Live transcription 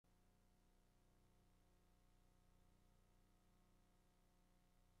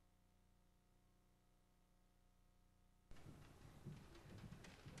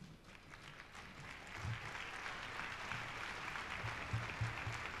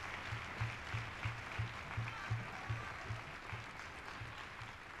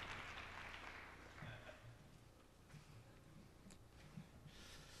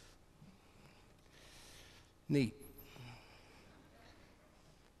neat.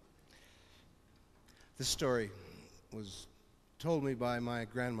 This story was told me by my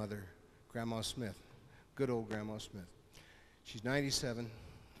grandmother, Grandma Smith, good old Grandma Smith. She's 97,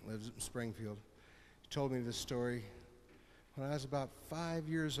 lives in Springfield. She told me this story when I was about 5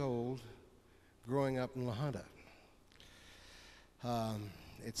 years old, growing up in La Junta.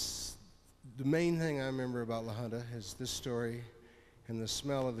 It's the main thing I remember about La Junta is this story and the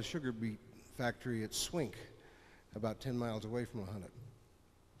smell of the sugar beet factory at Swink, about 10 miles away from La Junta.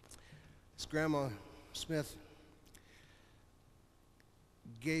 This Grandma Smith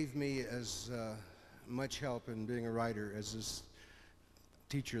gave me as much help in being a writer as this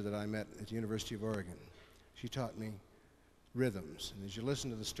teacher that I met at the University of Oregon. She taught me rhythms, and as you listen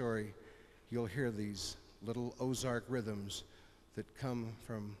to the story, you'll hear these little Ozark rhythms that come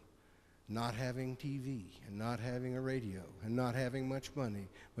from not having TV and not having a radio and not having much money,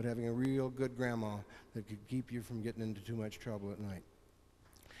 but having a real good grandma that could keep you from getting into too much trouble at night.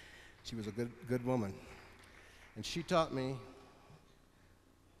 She was a good woman, and she taught me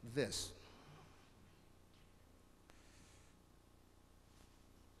this.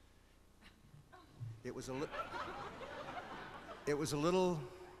 It was a little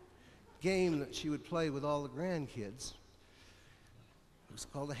game that she would play with all the grandkids. It was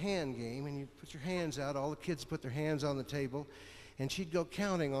called a hand game, and you put your hands out, all the kids put their hands on the table, and she'd go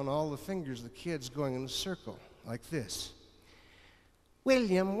counting on all the fingers of the kids going in a circle, like this.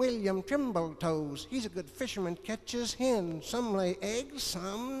 William Trimbletoes, he's a good fisherman, catches hen. Some lay eggs,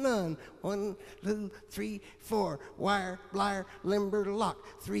 some none. 1, 2, 3, 4, wire, blier, limber, lock.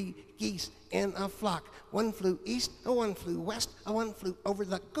 3 geese in a flock. 1 flew east, 1 flew west, 1 flew over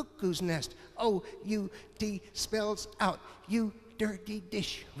the cuckoo's nest. O-U-T spells out, you dirty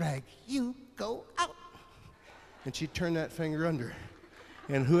dish rag, you go out. And she'd turn that finger under,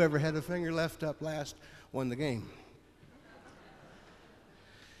 and whoever had a finger left up last won the game.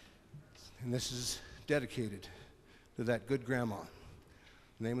 And this is dedicated to that good grandma.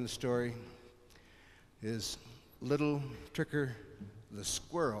 The name of the story is Little Tricker the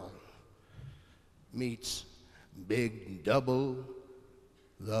Squirrel meets Big Double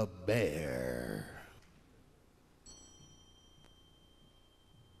the Bear.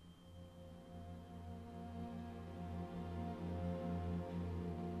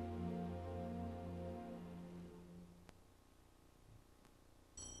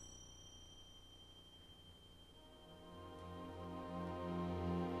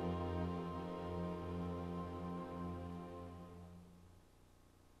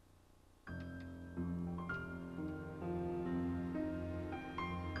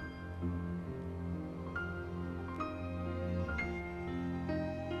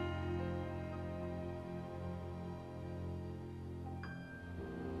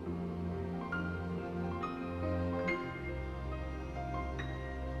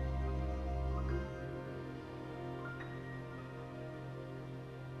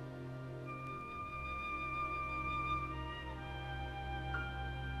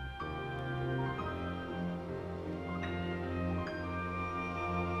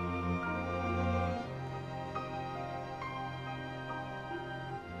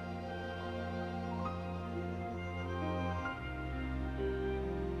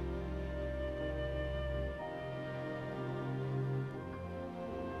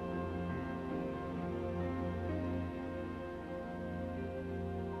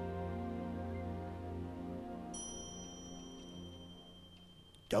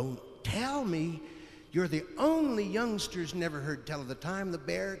 Don't tell me you're the only youngsters never heard tell of the time the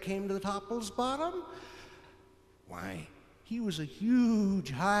bear came to the Topple's bottom. Why, he was a huge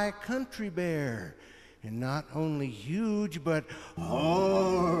high country bear, and not only huge, but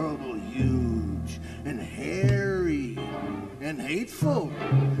horrible huge, and hairy, and hateful,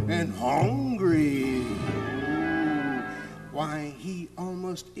 and hungry. Why, he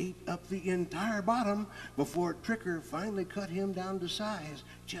almost ate up the entire bottom before Tricker finally cut him down to size.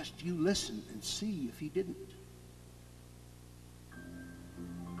 Just you listen and see if he didn't.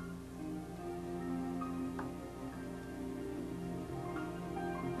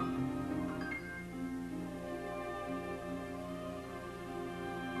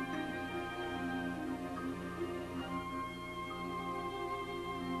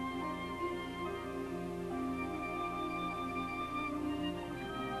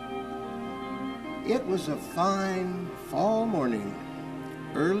 It was a fine fall morning,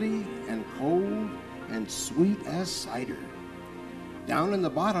 early and cold and sweet as cider. Down in the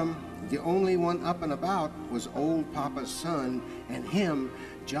bottom, the only one up and about was old Papa's son, and him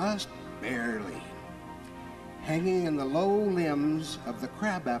just barely. hanging in the low limbs of the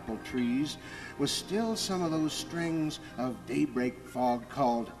crabapple trees was still some of those strings of daybreak fog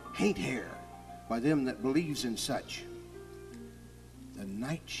called haint hair by them that believes in such. The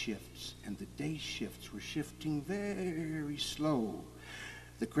night shifts and the day shifts were shifting very slow.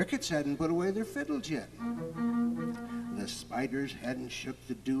 The crickets hadn't put away their fiddles yet. The spiders hadn't shook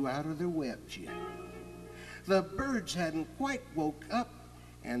the dew out of their webs yet. The birds hadn't quite woke up,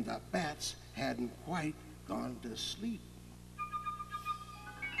 and the bats hadn't quite gone to sleep.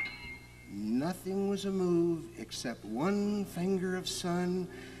 Nothing was amove except one finger of sun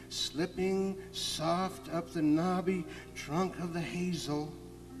slipping soft up the knobby trunk of the hazel.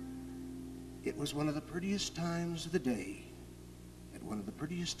 It was one of the prettiest times of the day, at one of the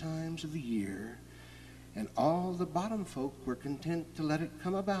prettiest times of the year, and all the bottom folk were content to let it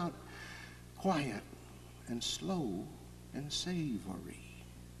come about quiet and slow and savory.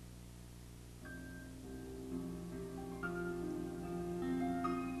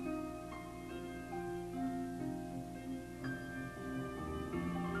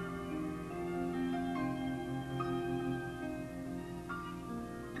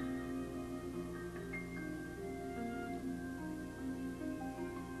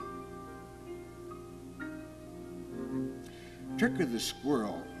 Tricker the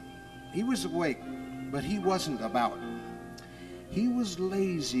squirrel, he was awake, but he wasn't about. He was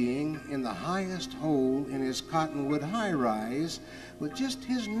lazying in the highest hole in his cottonwood high-rise with just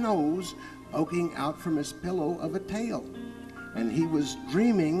his nose poking out from his pillow of a tail, and he was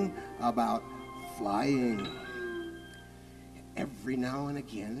dreaming about flying. Every now and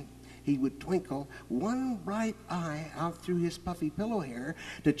again, he would twinkle one bright eye out through his puffy pillow hair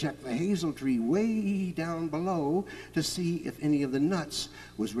to check the hazel tree way down below to see if any of the nuts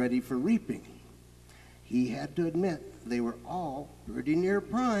was ready for reaping. He had to admit they were all pretty near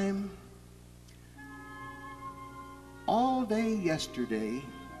prime. All day yesterday,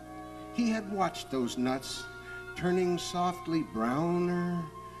 he had watched those nuts turning softly browner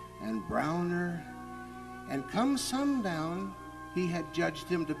and browner, and come sundown, he had judged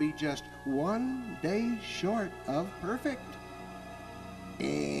them to be just one day short of perfect.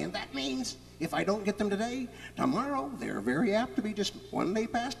 And that means if I don't get them today, tomorrow they're very apt to be just one day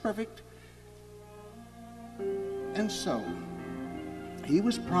past perfect. And so, he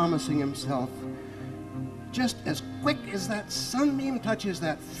was promising himself, just as quick as that sunbeam touches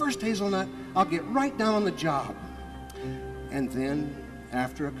that first hazelnut, I'll get right down on the job. And then,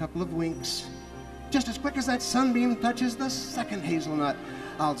 after a couple of winks, just as quick as that sunbeam touches the second hazelnut,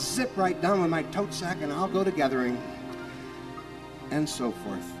 I'll zip right down with my tote sack and I'll go to gathering. And so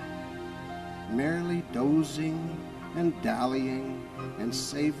forth, merrily dozing and dallying and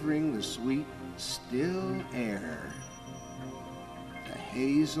savoring the sweet, still air. The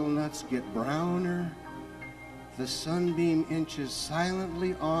hazelnuts get browner, the sunbeam inches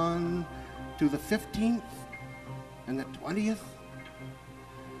silently on to the 15th and the 20th.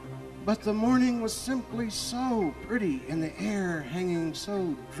 But the morning was simply so pretty and the air hanging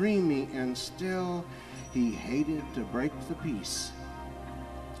so dreamy and still, he hated to break the peace.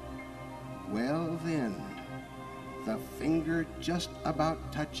 Well then, the finger just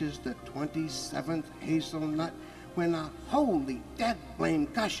about touches the 27th hazelnut when a holy dead blame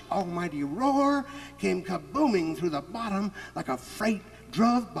gosh almighty roar came kabooming through the bottom like a freight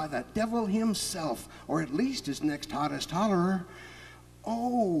druv by the devil himself, or at least his next hottest hollerer.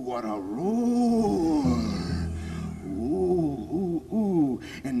 Oh, what a roar! Ooh, ooh, ooh,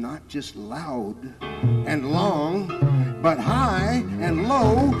 and not just loud and long, but high and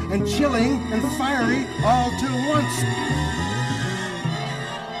low and chilling and fiery all to once.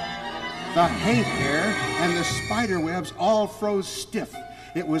 The haint hair and the spider webs all froze stiff.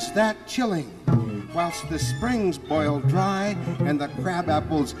 It was that chilling, whilst the springs boiled dry and the crab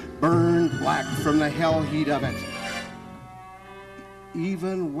apples burned black from the hell heat of it.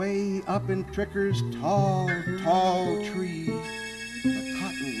 Even way up in Tricker's tall, tall tree, the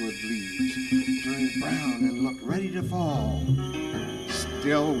cottonwood leaves turned brown and looked ready to fall,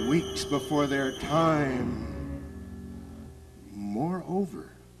 still weeks before their time. Moreover,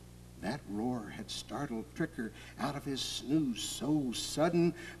 that roar had startled Tricker out of his snooze so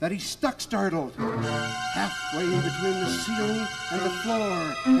sudden that he stuck startled, halfway between the ceiling and the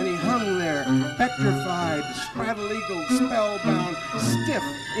floor, and he hung there, petrified, spraddle-eagled, spellbound, stiff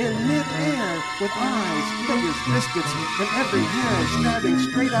in mid-air, with eyes big as biscuits and every hair stabbing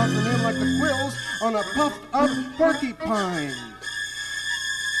straight out from him like the quills on a puffed-up porcupine.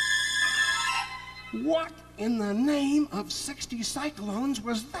 What in the name of 60 cyclones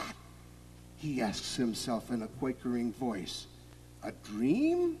was that? He asks himself in a quakering voice. A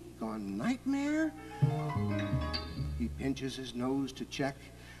dream gone nightmare? He pinches his nose to check.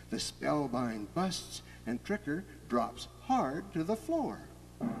 The spellbind busts, and Tricker drops hard to the floor.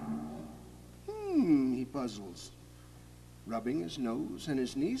 He puzzles, rubbing his nose and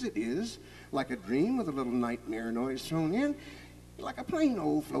his knees. It is like a dream with a little nightmare noise thrown in, like a plain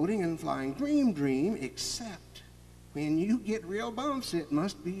old floating and flying dream, except when you get real bumps, it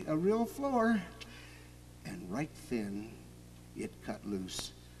must be a real floor. And right then, it cut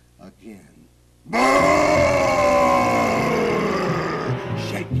loose again.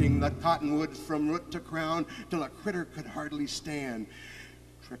 Shaking the cottonwoods from root to crown till a critter could hardly stand.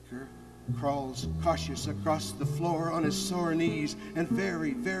 Tricker crawls cautious across the floor on his sore knees, and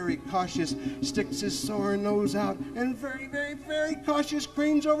very, very cautious sticks his sore nose out, and very, very, very cautious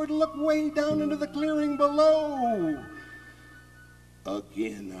cranes over to look way down into the clearing below.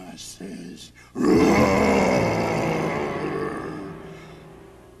 Again I says, roar!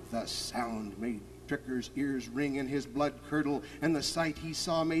 The sound made Tricker's ears ring and his blood curdle, and the sight he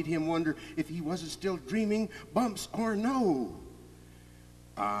saw made him wonder if he wasn't still dreaming, bumps or no.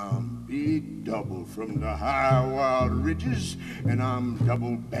 I'm Big Double from the high wild ridges, and I'm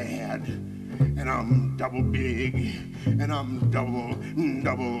double bad, and I'm double big, and I'm double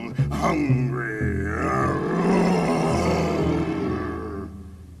hungry.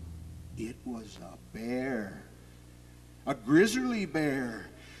 It was a bear, a grizzly bear,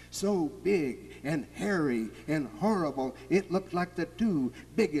 so big and hairy and horrible, it looked like the two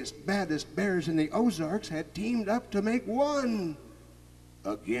biggest, baddest bears in the Ozarks had teamed up to make one.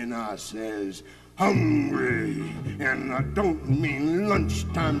 Again I says, hungry, and I don't mean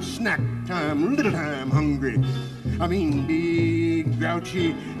lunchtime, snack time, little time hungry. I mean big,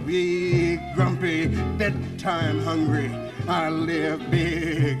 grouchy, big, grumpy, bedtime hungry. I live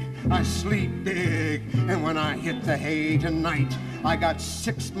big, I sleep big, and when I hit the hay tonight, I got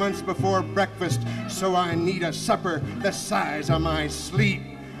 6 months before breakfast, so I need a supper the size of my sleep.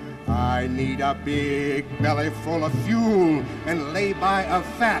 I need a big belly full of fuel and lay by of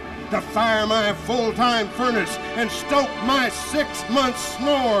fat to fire my full-time furnace and stoke my 6 month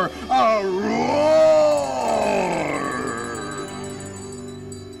snore. A roar!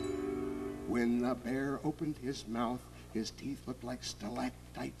 When the bear opened his mouth, his teeth looked like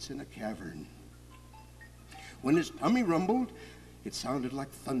stalactites in a cavern. When his tummy rumbled, it sounded like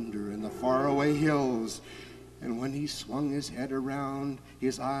thunder in the faraway hills. And when he swung his head around,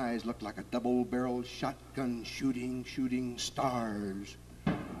 his eyes looked like a double-barreled shotgun shooting stars.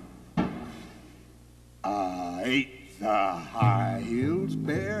 I ate the high hills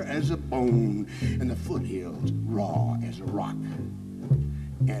bare as a bone, and the foothills raw as a rock.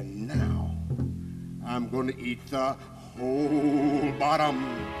 And now I'm going to eat the whole bottom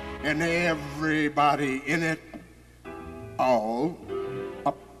and everybody in it, all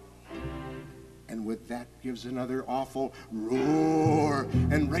up. And with that gives another awful roar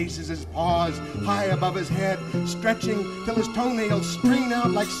and raises his paws high above his head, stretching till his toenails strain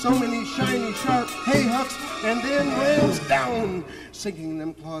out like so many shiny, sharp hay hooks, and then rams down, sinking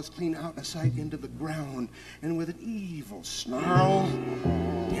them claws clean out of sight into the ground, and with an evil snarl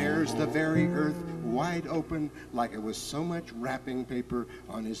tears the very earth wide open like it was so much wrapping paper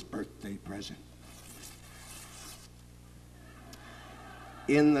on his birthday present.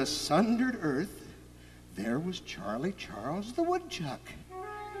 In the sundered earth, there was Charlie Charles the woodchuck.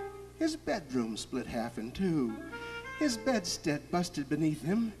 His bedroom split half in two. His bedstead busted beneath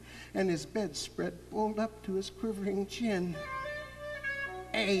him, and his bedspread pulled up to his quivering chin.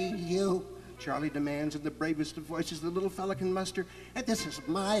 "Hey, you," Charlie demands in the bravest of voices the little fella can muster. "This is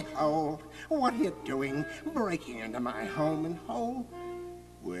my hole. What are you doing, breaking into my home and hole?"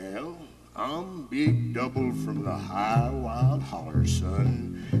 "Well, I'm Big Double from the high wild holler,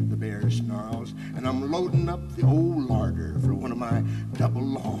 son," the bear snarls, "and I'm loading up the old larder for one of my double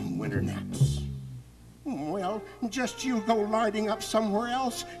long winter naps." "Well, just you go larding up somewhere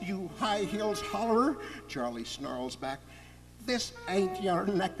else, you high heels hollerer," Charlie snarls back. "This ain't your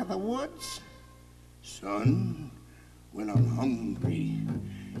neck of the woods." "Son, when I'm hungry,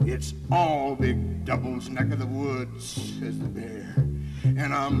 it's all Big Double's neck of the woods," says the bear.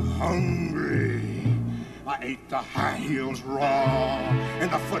 "And I'm hungry. I ate the high heels raw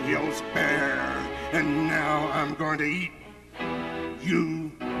and the foothills bare, and now I'm going to eat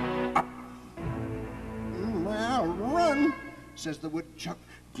you up." "Well, run," says the woodchuck,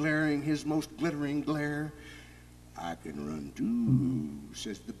 glaring his most glittering glare. "I can run too,"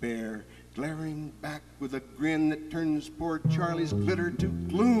 says the bear, glaring back with a grin that turns poor Charlie's glitter to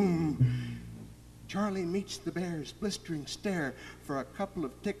gloom. Charlie meets the bear's blistering stare for a couple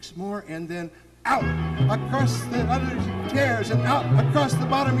of ticks more, and then Out across the udder he tears, and out across the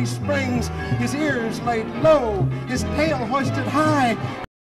bottom he springs, his ears laid low, his tail hoisted high.